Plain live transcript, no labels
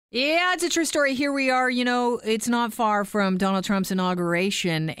Yeah, it's a true story. Here we are. It's not far from Donald Trump's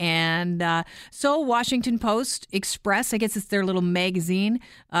inauguration. And so Washington Post Express, I guess it's their little magazine,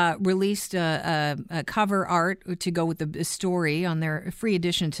 released a cover art to go with the story on their free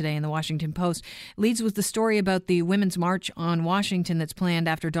edition today in the Washington Post. Leads with the story about the Women's March on Washington that's planned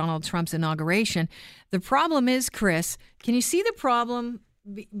after Donald Trump's inauguration. The problem is, Chris, can you see the problem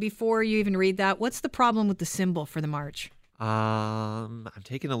before you even read that? What's the problem with the symbol for the march? I'm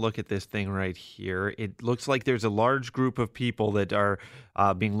taking a look at this thing right here. It looks like there's a large group of people that are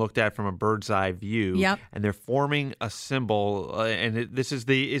being looked at from a bird's eye view. Yep. And they're forming a symbol. Is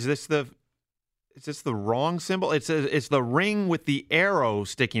this the wrong symbol? It's the ring with the arrow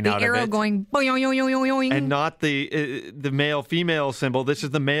sticking out of it. The arrow going boing. And not the male-female symbol. This is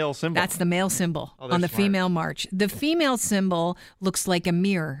the male symbol. That's the male symbol on the smart. female march. The female symbol looks like a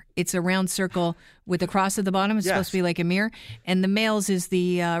mirror. It's a round circle with a cross at the bottom. It's supposed to be like a mirror. And the male's is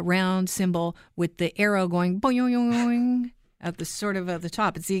the round symbol with the arrow going boing at the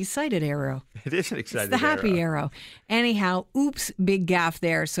top. It's the excited arrow. It is an excited It's the happy arrow. Anyhow, oops, big gaffe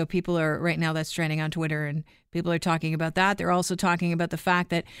there. So people are, right now that's trending on Twitter and people are talking about that. They're also talking about the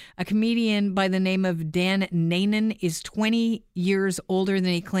fact that a comedian by the name of Dan Nanan is 20 years older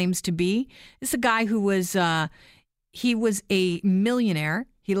than he claims to be. This is a guy who was, he was a millionaire.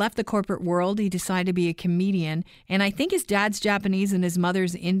 He left the corporate world. He decided to be a comedian. And I think his dad's Japanese and his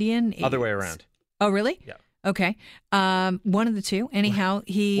mother's Indian. Other way around. Oh, really? Yeah. Okay. One of the two. Anyhow,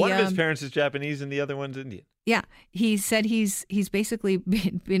 one of his parents is Japanese and the other one's Indian. Yeah. He said he's basically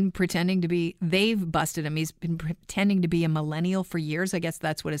been pretending to be, they've busted him. He's been pretending to be a millennial for years. I guess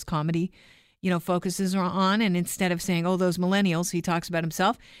that's what his comedy, focuses on. And instead of saying, oh, those millennials, he talks about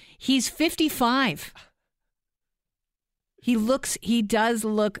himself. He's 55. He looks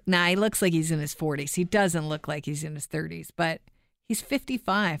like he's in his 40s. He doesn't look like he's in his 30s, but he's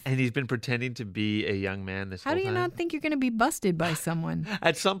 55. And he's been pretending to be a young man this whole time. How do you not think you're going to be busted by someone?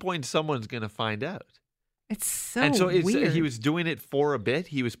 At some point, someone's going to find out. It's so weird. He was doing it for a bit.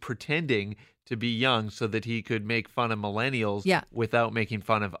 He was pretending to be young so that he could make fun of millennials without making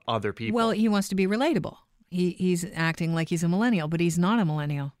fun of other people. Well, he wants to be relatable. He's acting like he's a millennial, but he's not a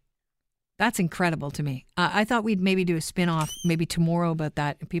millennial. That's incredible to me. I thought we'd maybe do a spin-off maybe tomorrow about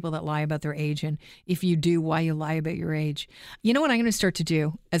that, people that lie about their age, and if you do, why you lie about your age. You know what I'm going to start to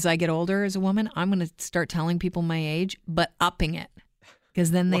do as I get older as a woman? I'm going to start telling people my age, but upping it,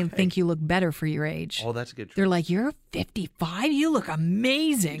 because then they think you look better for your age. Oh, that's a good trick. They're like, you're 55? You look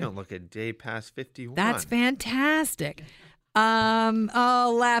amazing. You don't look a day past 51. That's fantastic.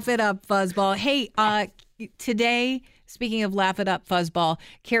 Laugh it up, Fuzzball. Hey, today, speaking of laugh it up, Fuzzball,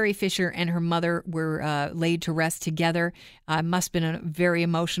 Carrie Fisher and her mother were laid to rest together. Must have been a very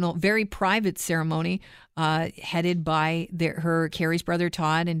emotional, very private ceremony headed by Carrie's brother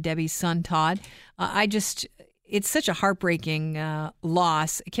Todd and Debbie's son Todd. It's such a heartbreaking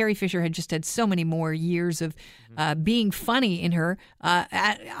loss. Carrie Fisher had just had so many more years of being funny in her.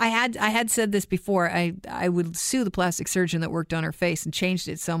 I had said this before. I would sue the plastic surgeon that worked on her face and changed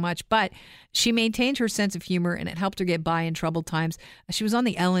it so much. But she maintained her sense of humor, and it helped her get by in troubled times. She was on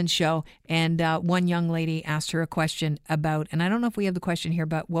the Ellen Show, and one young lady asked her a question about, and I don't know if we have the question here,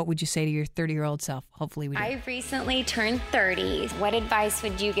 but what would you say to your 30-year-old self? Hopefully we do. I recently turned 30. What advice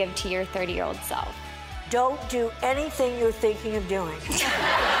would you give to your 30-year-old self? Don't do anything you're thinking of doing.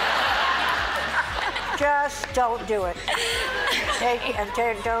 Just don't do it.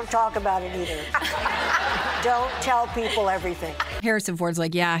 Don't talk about it either. Don't tell people everything. Harrison Ford's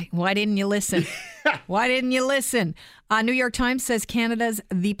like, yeah, why didn't you listen? Why didn't you listen? New York Times says Canada's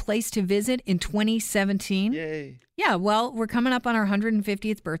the place to visit in 2017. Yay. Yeah, well, we're coming up on our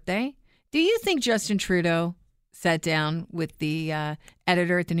 150th birthday. Do you think Justin Trudeau sat down with the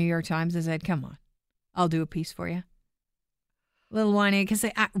editor at the New York Times and said, come on, I'll do a piece for you? A little whiny, because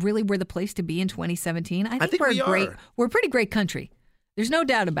they really were the place to be in 2017. I think we're a pretty great country. There's no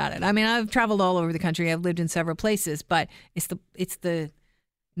doubt about it. I mean, I've traveled all over the country. I've lived in several places, but it's the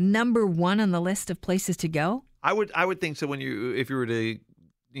number one on the list of places to go. I would think so. If you were to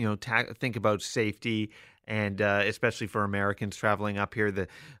think about safety, and especially for Americans traveling up here, the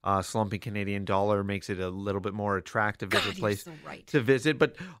slumping Canadian dollar makes it a little bit more attractive as a place to visit.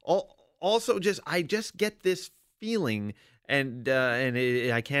 But also, I just get this feeling.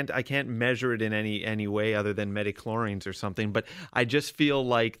 I can't measure it in any way other than metachlorines or something. But I just feel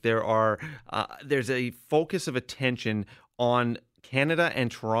like there's a focus of attention on Canada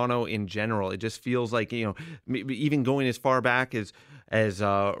and Toronto in general. It just feels like, even going as far back as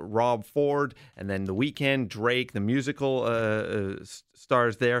Rob Ford, and then The Weeknd, Drake, the musical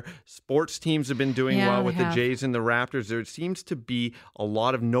stars there. Sports teams have been doing Yeah, well they with have. the Jays and the Raptors. There seems to be a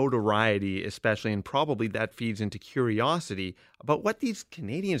lot of notoriety, especially, and probably that feeds into curiosity about what these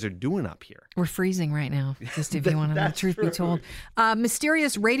Canadians are doing up here. We're freezing right now, just if you want to know the That's truth be true. told.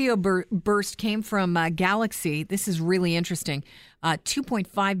 Mysterious radio burst came from Galaxy. This is really interesting.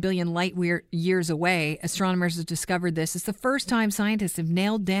 2.5 billion light years away, astronomers have discovered this. It's the first time scientists have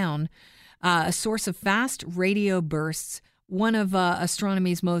nailed down a source of fast radio bursts, one of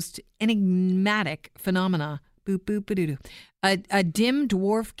astronomy's most enigmatic phenomena. Boop, boop, ba-doo-doo. A dim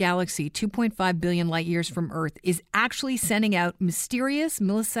dwarf galaxy 2.5 billion light years from Earth is actually sending out mysterious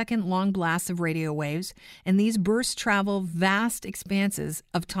millisecond-long blasts of radio waves, and these bursts travel vast expanses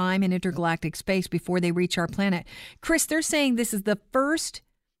of time and intergalactic space before they reach our planet. Chris, they're saying this is the first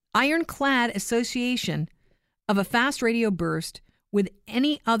ironclad association of a fast radio burst with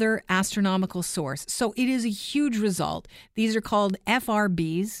any other astronomical source. So it is a huge result. These are called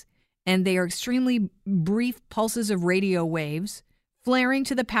FRBs, and they are extremely brief pulses of radio waves flaring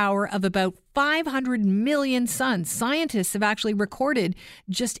to the power of about 500 million suns. Scientists have actually recorded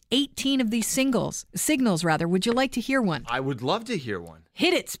just 18 of these signals. Would you like to hear one? I would love to hear one.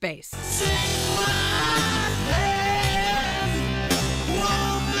 Hit it, Space.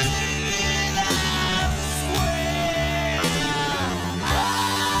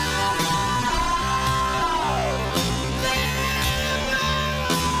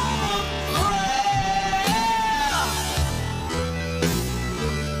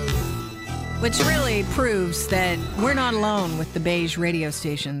 Which really proves that we're not alone with the beige radio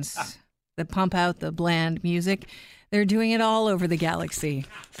stations that pump out the bland music. They're doing it all over the galaxy.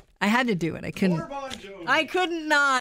 I had to do it. I couldn't not.